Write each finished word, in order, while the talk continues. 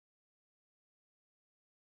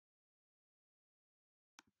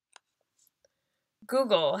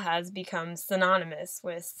Google has become synonymous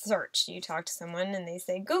with search. You talk to someone and they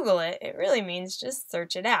say Google it, it really means just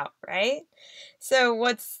search it out, right? So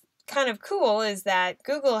what's kind of cool is that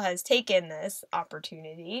Google has taken this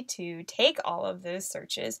opportunity to take all of those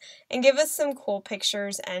searches and give us some cool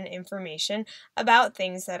pictures and information about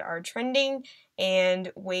things that are trending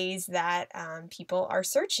and ways that people are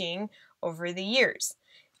searching over the years.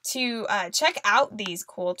 To check out these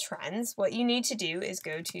cool trends, what you need to do is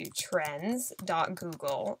go to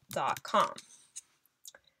trends.google.com.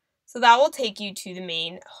 So that will take you to the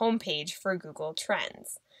main homepage for Google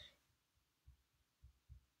Trends.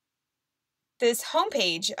 This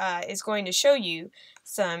homepage is going to show you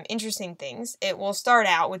some interesting things. It will start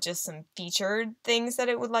out with just some featured things that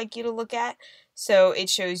it would like you to look at. So it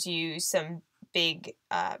shows you some big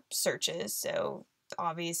searches. So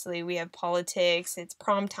obviously we have politics, it's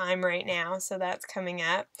prom time right now, so that's coming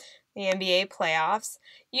up. The NBA playoffs.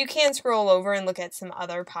 You can scroll over and look at some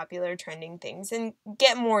other popular trending things and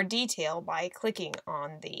get more detail by clicking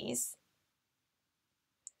on these.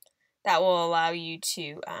 That will allow you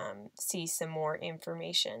to see some more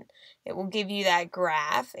information. It will give you that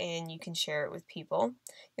graph and you can share it with people.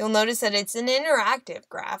 You'll notice that it's an interactive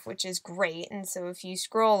graph, which is great, and so if you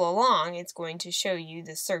scroll along, it's going to show you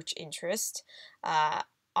the search interest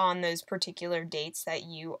on those particular dates that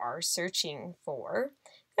you are searching for.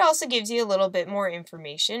 It also gives you a little bit more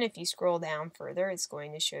information. If you scroll down further, it's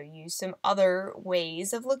going to show you some other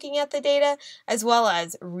ways of looking at the data as well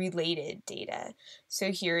as related data.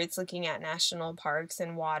 So here it's looking at national parks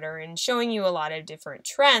and water and showing you a lot of different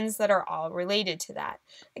trends that are all related to that.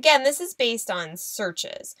 Again, this is based on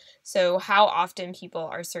searches. So how often people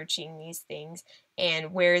are searching these things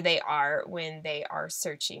and where they are when they are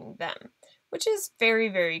searching them, which is very,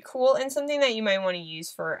 very cool and something that you might want to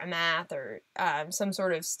use for a math or some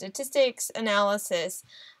sort of statistics analysis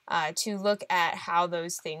to look at how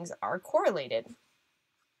those things are correlated.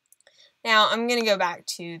 Now I'm going to go back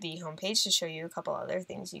to the homepage to show you a couple other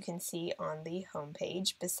things you can see on the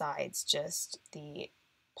homepage besides just the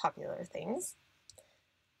popular things.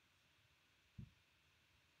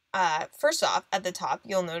 First off, at the top,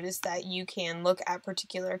 you'll notice that you can look at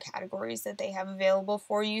particular categories that they have available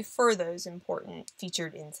for you for those important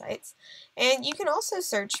featured insights. And you can also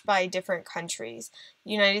search by different countries.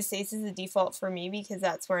 The United States is the default for me because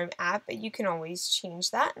that's where I'm at, but you can always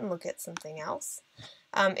change that and look at something else.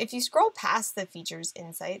 If you scroll past the features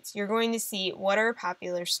insights, you're going to see what are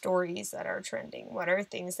popular stories that are trending, what are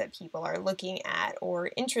things that people are looking at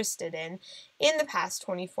or interested in the past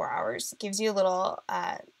 24 hours. It gives you a little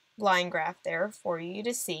line graph there for you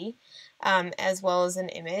to see, as well as an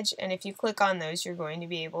image, and if you click on those you're going to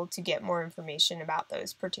be able to get more information about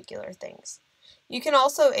those particular things. You can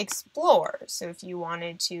also explore, so if you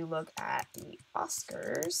wanted to look at the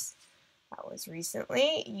Oscars, that was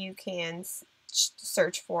recently, you can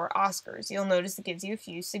search for Oscars. You'll notice it gives you a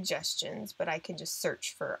few suggestions, but I can just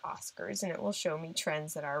search for Oscars and it will show me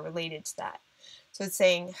trends that are related to that. So it's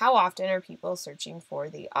saying how often are people searching for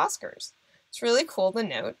the Oscars? It's really cool to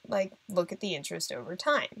note, like look at the interest over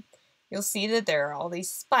time. You'll see that there are all these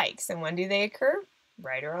spikes, and when do they occur?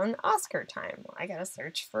 Right around Oscar time. Well, I gotta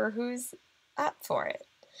search for who's up for it.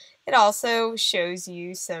 It also shows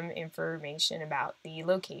you some information about the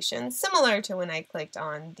location, similar to when I clicked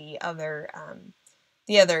on the other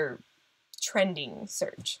trending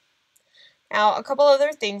search. Now, a couple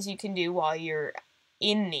other things you can do while you're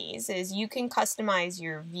in these is you can customize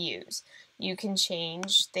your views. You can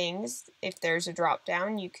change things. If there's a drop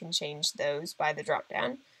down, you can change those by the drop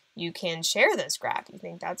down. You can share this graph. You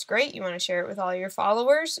think that's great, you want to share it with all your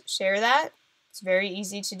followers, share that. It's very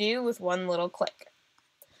easy to do with one little click.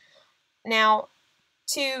 Now,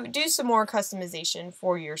 to do some more customization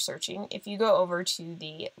for your searching, if you go over to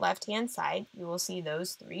the left-hand side, you will see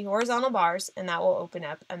those 3 horizontal bars, and that will open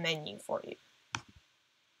up a menu for you.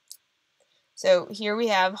 So here we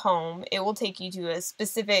have home. It will take you to a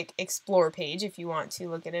specific explore page if you want to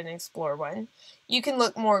look at an explore one. You can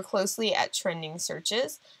look more closely at trending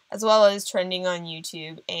searches, as well as trending on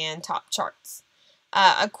YouTube and top charts.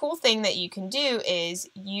 A cool thing that you can do is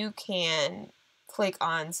you can click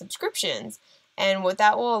on subscriptions, and what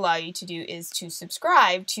that will allow you to do is to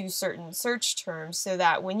subscribe to certain search terms so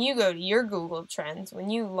that when you go to your Google Trends,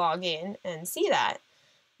 when you log in and see that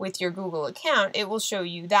with your Google account, it will show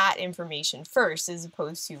you that information first as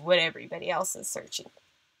opposed to what everybody else is searching.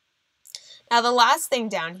 Now the last thing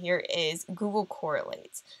down here is Google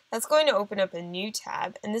Correlates. That's going to open up a new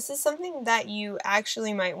tab, and this is something that you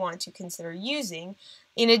actually might want to consider using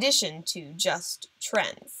in addition to just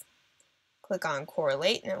trends. Click on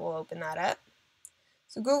Correlate and it will open that up.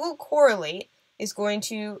 So Google Correlate is going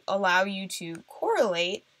to allow you to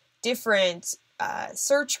correlate different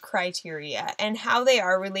search criteria and how they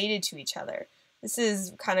are related to each other. This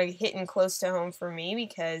is kind of hitting close to home for me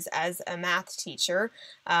because as a math teacher,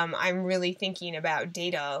 I'm really thinking about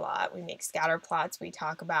data a lot. We make scatter plots, we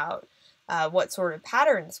talk about what sort of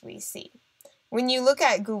patterns we see. When you look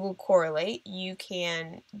at Google Correlate, you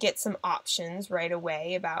can get some options right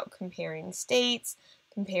away about comparing states,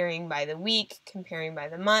 comparing by the week, comparing by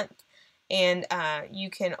the month, and you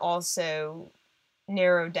can also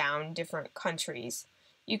narrow down different countries.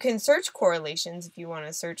 You can search correlations if you want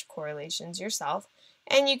to search correlations yourself,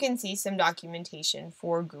 and you can see some documentation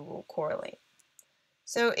for Google Correlate.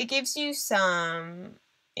 So it gives you some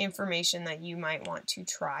information that you might want to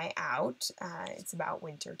try out. It's about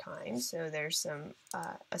winter time, so there's some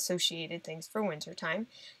associated things for winter time.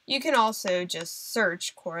 You can also just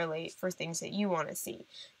search Correlate for things that you want to see.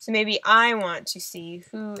 So maybe I want to see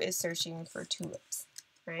who is searching for tulips,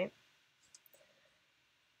 right?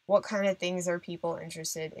 What kind of things are people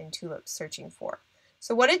interested in tulips searching for?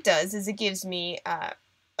 So what it does is it gives me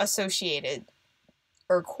associated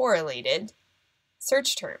or correlated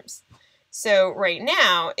search terms. So right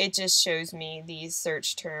now it just shows me these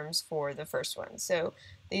search terms for the first one. So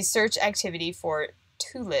the search activity for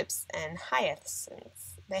tulips and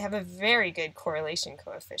hyacinths. They have a very good correlation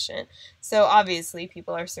coefficient. So obviously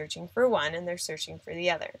people are searching for one and they're searching for the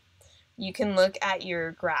other. You can look at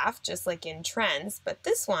your graph just like in trends, but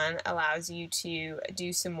this one allows you to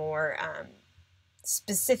do some more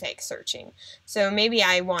specific searching. So maybe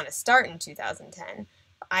I want to start in 2010.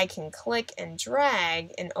 I can click and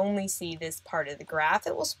drag and only see this part of the graph.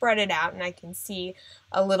 It will spread it out and I can see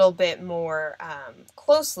a little bit more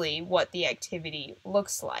closely what the activity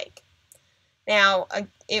looks like. Now,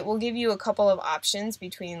 it will give you a couple of options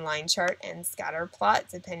between line chart and scatter plot,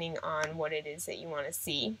 depending on what it is that you want to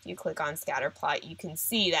see. If you click on scatter plot, you can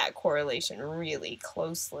see that correlation really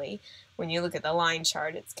closely. When you look at the line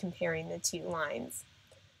chart, it's comparing the two lines.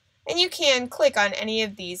 And you can click on any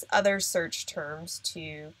of these other search terms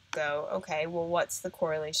to go, okay, well, what's the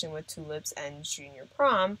correlation with tulips and junior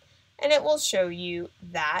prom? And it will show you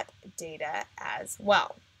that data as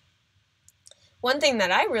well. One thing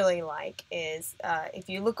that I really like is if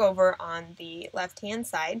you look over on the left-hand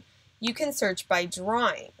side, you can search by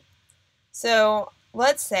drawing. So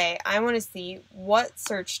let's say I want to see what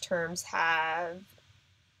search terms have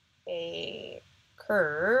a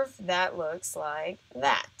curve that looks like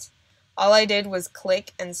that. All I did was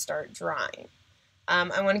click and start drawing.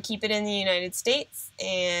 I want to keep it in the United States,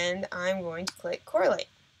 and I'm going to click Correlate.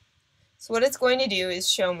 So what it's going to do is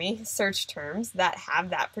show me search terms that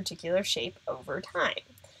have that particular shape over time.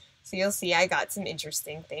 So you'll see I got some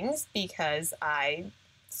interesting things because I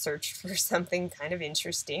searched for something kind of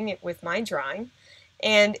interesting with my drawing,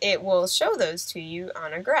 and it will show those to you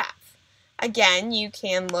on a graph. Again, you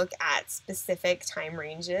can look at specific time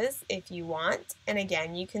ranges if you want, and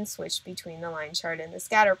again, you can switch between the line chart and the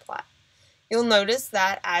scatter plot. You'll notice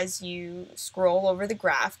that as you scroll over the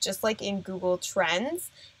graph, just like in Google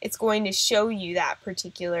Trends, it's going to show you that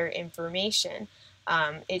particular information.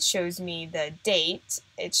 It shows me the date,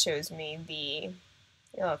 it shows me the,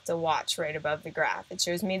 you'll have to watch right above the graph, it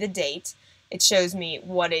shows me the date, it shows me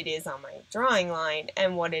what it is on my drawing line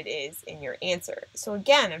and what it is in your answer. So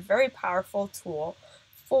again, a very powerful tool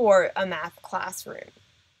for a math classroom.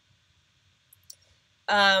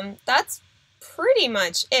 That's pretty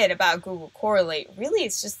much it about Google Correlate. Really,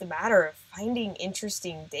 it's just a matter of finding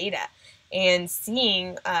interesting data and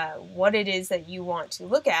seeing what it is that you want to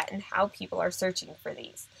look at and how people are searching for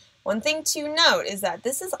these. One thing to note is that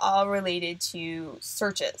this is all related to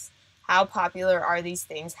searches. How popular are these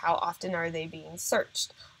things? How often are they being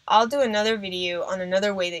searched? I'll do another video on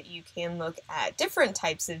another way that you can look at different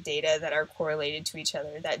types of data that are correlated to each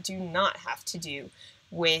other that do not have to do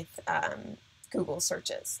with Google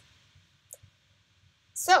searches.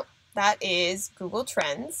 So that is Google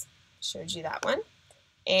Trends, showed you that one.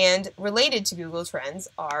 And related to Google Trends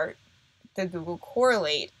are the Google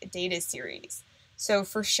Correlate data series. So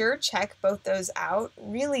for sure, check both those out.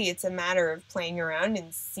 Really, it's a matter of playing around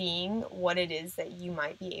and seeing what it is that you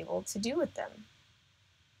might be able to do with them.